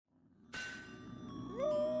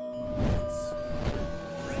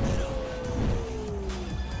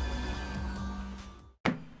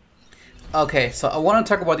Okay, so I want to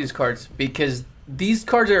talk about these cards because these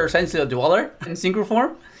cards are essentially a Dweller in Synchro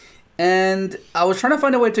form. And I was trying to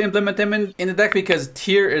find a way to implement them in the deck because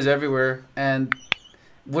Tear is everywhere. And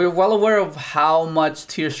we're well aware of how much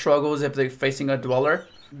Tear struggles if they're facing a Dweller.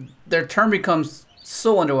 Their turn becomes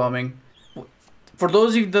so underwhelming. For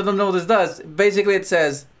those of you that don't know what this does, basically it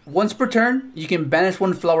says, once per turn, you can banish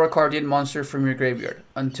one flower cardian monster from your graveyard.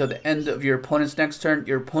 Until the end of your opponent's next turn,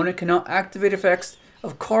 your opponent cannot activate effects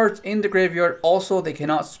of cards in the graveyard. Also, they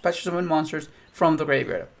cannot special summon monsters from the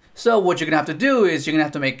graveyard. So what you're going to have to do is you're going to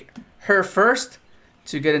have to make her first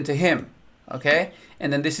to get into him. Okay?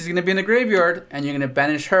 And then this is going to be in the graveyard, and you're going to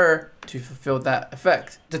banish her to fulfill that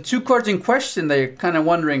effect. The two cards in question that you're kind of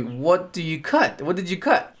wondering, what do you cut? What did you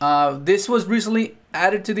cut? This was recently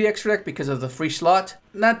added to the extra deck because of the free slot.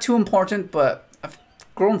 Not too important, but I've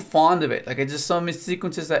grown fond of it. Like, it's just so many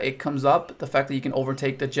sequences that it comes up. The fact that you can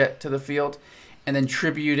overtake the jet to the field and then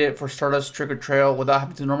tribute it for Stardust Trigger Trail without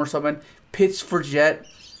having to normal summon. Pitch for jet,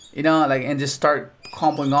 you know, like, and just start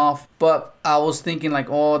comboing off. But I was thinking like,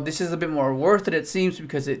 oh, this is a bit more worth it seems,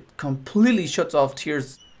 because it completely shuts off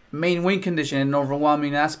Tear's main win condition in an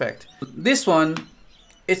overwhelming aspect. This one,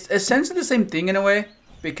 it's essentially the same thing in a way,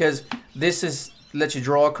 because this is lets you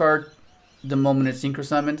draw a card the moment it's synchro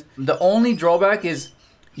summoned. The only drawback is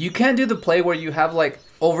you can't do the play where you have like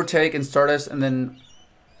overtake and Stardust and then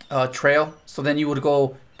trail. So then you would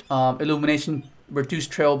go illumination, reduce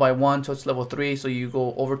trail by 1, so it's level 3. So you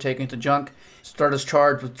go overtake into junk, Stardust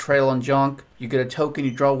charge with trail on junk. You get a token,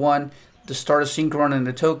 you draw 1. The Stardust Synchron and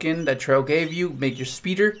the token that trail gave you make your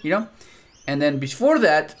speeder, you know. And then before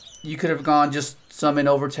that, you could have gone just summon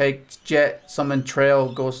overtake jet, summon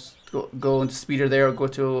trail, go into speeder there, or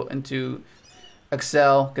go into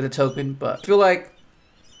Excel, get a token. But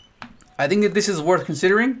I think that this is worth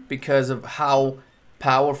considering because of how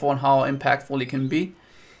powerful and how impactful it can be.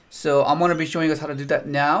 So I'm going to be showing us how to do that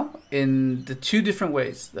now in the two different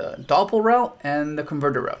ways, the Doppel route and the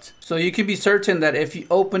Converter route. So you can be certain that if you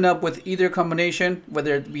open up with either combination,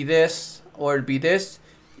 whether it be this or it be this,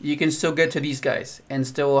 you can still get to these guys and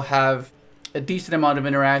still have a decent amount of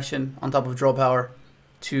interaction on top of draw power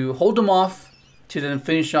to hold them off, to then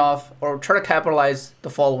finish off, or try to capitalize the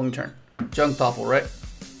following turn. Junk Doppel, right?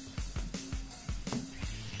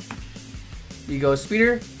 You go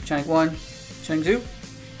speeder, chunk 1, chunk 2.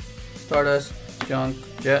 Stardust, junk,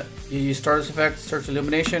 jet. You use Stardust effect, search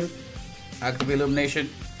illumination, activate illumination,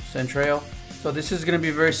 send trail. So this is going to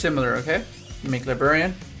be very similar, okay? You make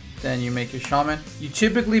Librarian, then you make your Shaman. You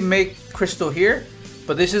typically make Crystal here,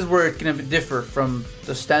 but this is where it's going to differ from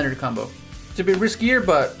the standard combo. It's a bit riskier,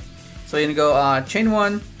 but so you're going to go chain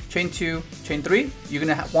 1, chain 2, chain 3. You're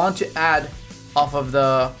going to want to add off of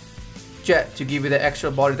the jet to give you the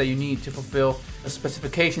extra body that you need to fulfill the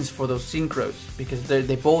specifications for those synchros, because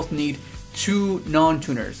they both need 2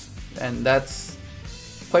 non-tuners, and that's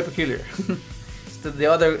quite peculiar.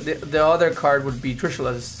 the other card would be Trishul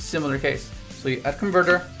as a similar case. So you add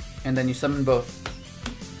Converter, and then you summon both,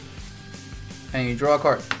 and you draw a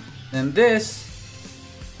card. And this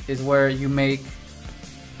is where you make,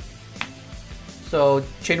 so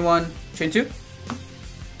chain 1, chain 2,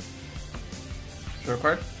 draw a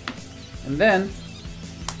card, and then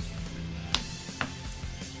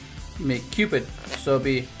make Cupid. So it'll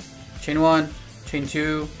be chain 1, chain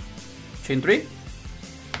 2, chain 3.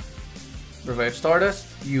 Revive Stardust.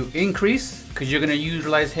 You increase because you're gonna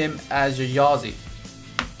utilize him as your Yazi.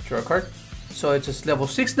 Draw a card. So it's just level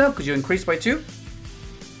 6 now because you increase by 2.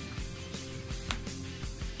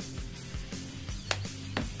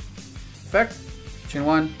 Effect. Chain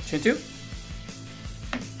 1, chain 2.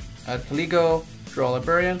 Add Caligo, draw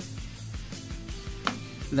Librarian.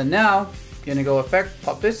 And then now you're gonna go effect,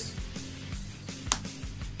 pop this.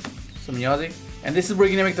 Summon Yazi. And this is where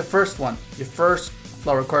you're gonna make the first one, your first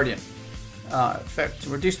Flower Cardian. Effect,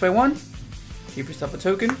 reduce by 1. Keep yourself a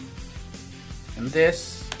token. And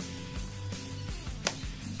this.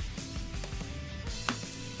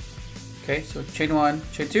 Okay, so chain 1,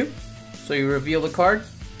 chain 2. So you reveal the card.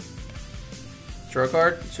 Draw a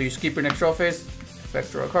card. So you skip your next draw phase.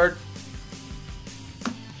 Effect, draw a card.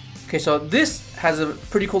 Okay, so this has a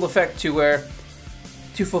pretty cool effect to where,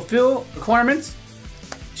 to fulfill requirements,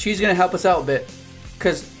 she's gonna help us out a bit,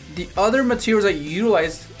 because the other materials that you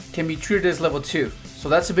utilize can be treated as level 2, so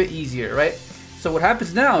that's a bit easier, right? So what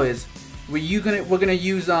happens now is we're gonna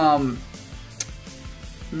use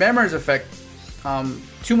Memory's effect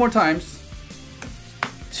 2 more times.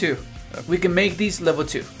 2. We can make these level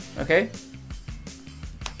 2. Okay.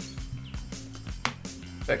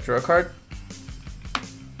 Effect, draw a card.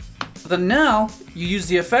 Then now you use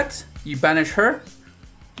the effect. You banish her.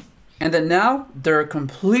 And then now they're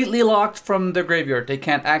completely locked from the graveyard. They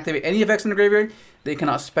can't activate any effects in the graveyard. They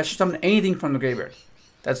cannot special summon anything from the graveyard.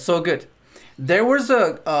 That's so good. There was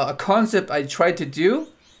a concept I tried to do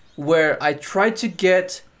where I tried to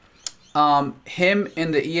get him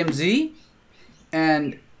in the EMZ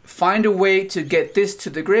and find a way to get this to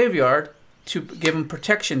the graveyard to give him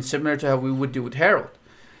protection, similar to how we would do with Herald.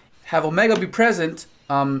 Have Omega be present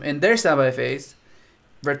in their standby phase,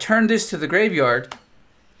 return this to the graveyard,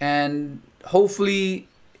 and hopefully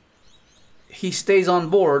he stays on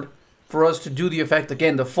board for us to do the effect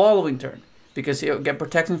again the following turn, because he'll get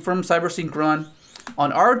protection from Cyber Synchron.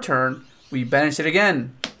 On our turn, we banish it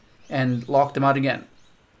again and lock them out again,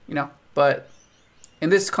 you know. But in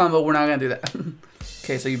this combo, we're not gonna do that.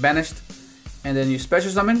 Okay, so you banished, and then you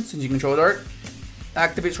special summon since you control the art.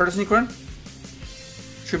 Activate Stardust Synchron.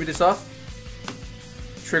 Tribute this off.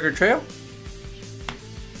 Trigger Trail,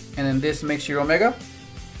 and then this makes your Omega.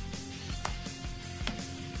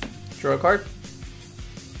 Draw a card.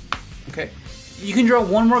 Okay, you can draw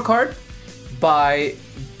one more card by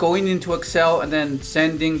going into Excel and then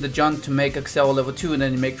sending the junk to make Excel level 2 and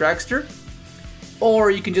then you make Dragster. Or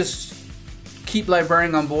you can just keep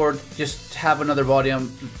Librarian on board, just have another body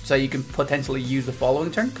on, so you can potentially use the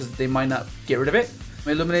following turn because they might not get rid of it.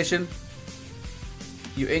 Illumination,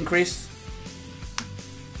 you increase,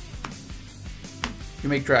 you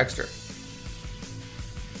make Dragster.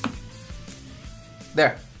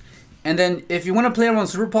 There. And then if you want to play around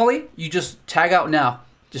Super Poly, you just tag out now.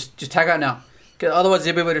 Just tag out now. Because otherwise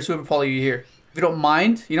they'll be able to Super Poly you here. If you don't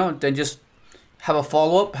mind, you know, then just have a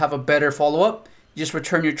follow-up, have a better follow-up. Just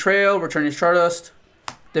return your Trail, return your Stardust,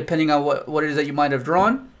 depending on what it is that you might have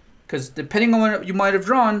drawn. Because depending on what you might have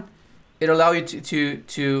drawn, it'll allow you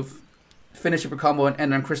to finish up your combo and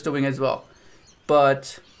end on Crystal Wing as well.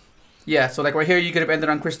 But yeah, so like right here, you could have ended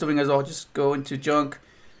on Crystal Wing as well. Just go into Junk,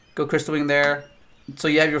 go Crystal Wing there. So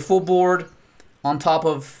you have your full board on top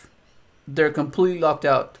of they're completely locked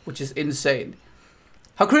out, which is insane.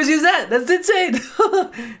 How crazy is that? That's insane.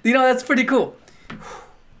 You know, that's pretty cool.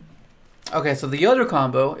 Okay, so the other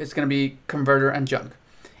combo is going to be Converter and Junk.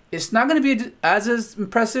 It's not going to be as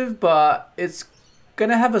impressive, but it's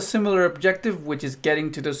going to have a similar objective, which is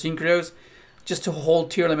getting to those Synchros just to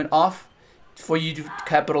hold Tearlament off for you to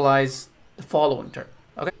capitalize the following turn.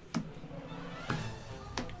 Okay?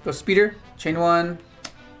 Go Speeder. Chain 1,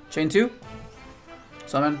 Chain 2,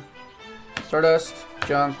 Summon, Stardust,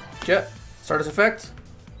 Junk, Jet, Stardust effect,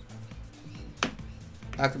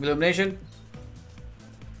 Active Illumination,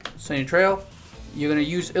 Send your Trail. You're going to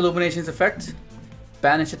use Illumination's effect,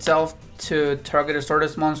 banish itself to target a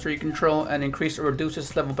Stardust monster you control and increase or reduce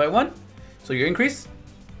its level by 1. So you increase.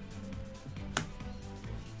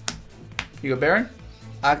 You go Baron,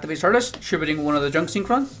 activate Stardust, tributing one of the Junk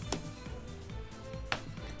Synchrons.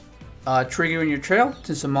 Triggering your Trail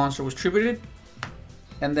since the monster was tributed,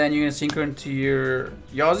 and then you're gonna Synchron to your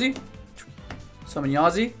Yazi, summon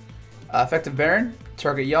Yazi, effective Baron,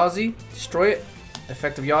 target Yazi, destroy it,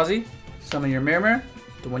 effective Yazi, summon your Mirror,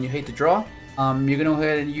 the one you hate to draw. You're gonna go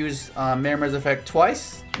ahead and use Mirror's effect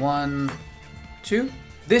twice, 1, 2.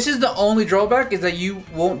 This is the only drawback, is that you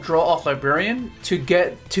won't draw off Librarian to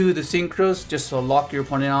get to the Synchros, just to lock your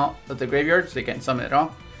opponent out of the graveyard so they can't summon it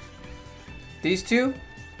off. These two.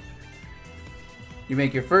 You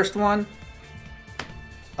make your first one,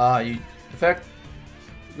 you effect,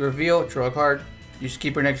 reveal, draw a card, you just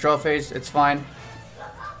keep your next draw phase, it's fine.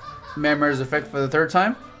 Mirror's effect for the third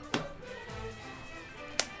time.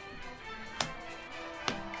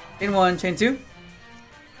 Chain 1, Chain 2,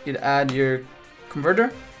 you'd add your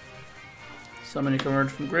Converter, summon your Converter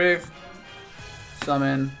from grave,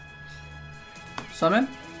 summon, summon.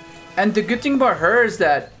 And the good thing about her is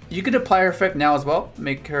that you could apply her effect now as well,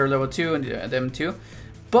 make her level 2 and them 2,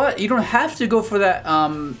 but you don't have to go for that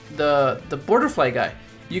the Borderfly guy.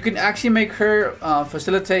 You can actually make her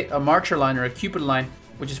facilitate a Marcher line or a Cupid line,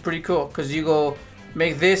 which is pretty cool because you go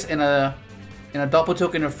make this in a doppel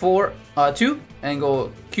token of 2 and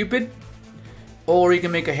go Cupid, or you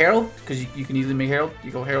can make a Herald because you can easily make Herald.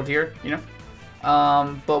 You go Herald here, you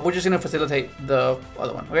know. But we're just gonna facilitate the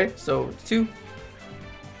other one. Okay, so it's 2.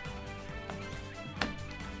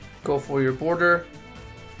 Go for your border,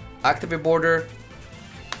 activate border,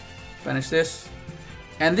 banish this,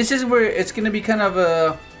 and this is where it's gonna be kind of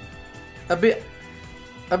a bit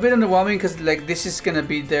underwhelming because like this is gonna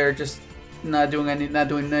be there just not doing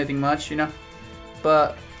anything much, you know.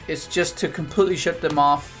 But it's just to completely shut them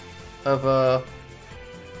off of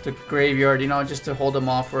the graveyard, you know, just to hold them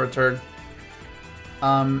off for a turn.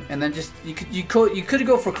 And then just you could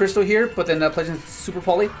go for Crystal here, but then that plays into Super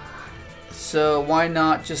Poly. So why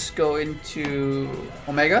not just go into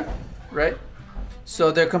Omega, right?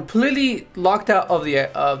 So they're completely locked out of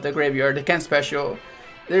the graveyard. They can't special.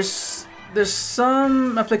 There's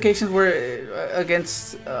some applications where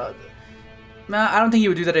against. Nah, I don't think you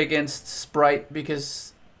would do that against Sprite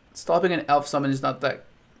because stopping an elf summon is not that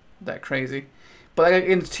crazy. But like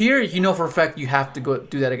against Tear, you know for a fact you have to go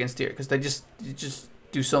do that against Tear because they just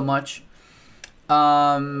do so much.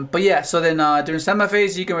 But yeah, so then during semi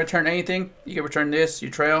phase you can return anything. You can return this,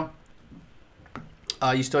 your trail.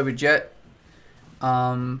 You still have your jet.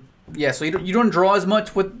 Yeah, so you don't draw as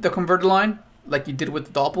much with the converter line like you did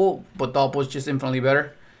with the Doppel, but Doppel is just infinitely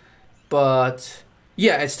better. But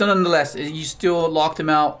yeah, it's still nonetheless, you still locked him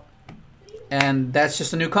out, and that's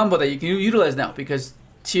just a new combo that you can utilize now because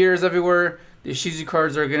Tears everywhere, the Shizu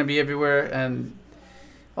cards are gonna be everywhere, and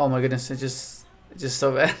oh my goodness, it's just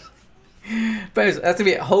so bad. But anyways, that's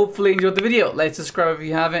gonna be it. Hopefully you enjoyed the video. Like, subscribe if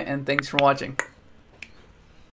you haven't, and thanks for watching.